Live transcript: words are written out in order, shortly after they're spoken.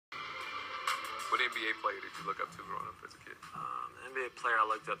What NBA player did you look up to growing up as a kid? The NBA player I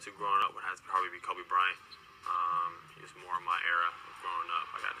looked up to growing up would have to probably be Kobe Bryant. He was more in my era of growing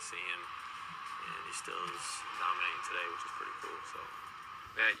up. I got to see him, and he still is dominating today, which is pretty cool. So,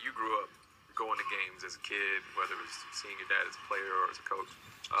 Matt, you grew up going to games as a kid, whether it was seeing your dad as a player or as a coach.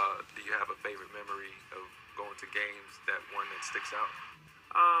 Do you have a favorite memory of going to games, that one that sticks out?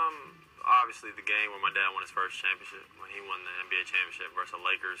 Obviously the game where my dad won his first championship, when he won the NBA championship versus the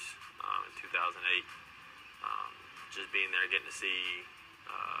Lakers in 2008. Just being there, getting to see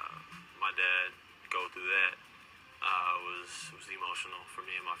my dad go through that was emotional for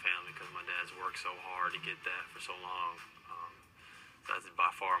me and my family, because my dad's worked so hard to get that for so long. That's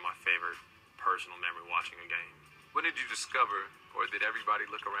by far my favorite personal memory, watching a game. When did you discover, or did everybody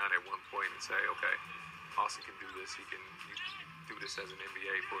look around at one point and say, okay, Austin can do this, he can do this as an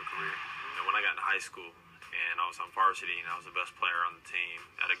NBA for a career? And when I got into high school and I was on varsity and I was the best player on the team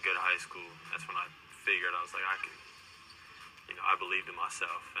at a good high school, that's when I figured, I was like, I can, I believed in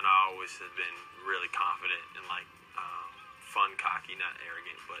myself. And I always have been really confident and fun, cocky, not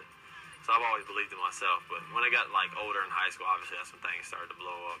arrogant, but so I've always believed in myself. But when I got older in high school, obviously that's when things started to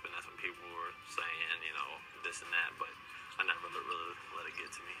blow up, and that's when people were saying, this and that, but I never really let it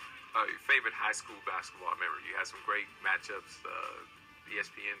get to me. Your favorite high school basketball memory? You had some great matchups,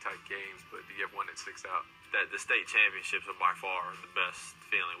 ESPN type games, but do you have one that sticks out? That the state championships are by far the best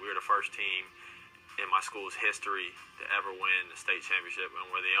feeling. We were the first team in my school's history to ever win the state championship, and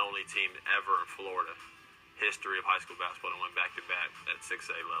we're the only team ever in Florida history of high school basketball to win back-to-back at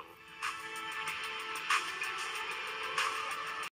 6A level.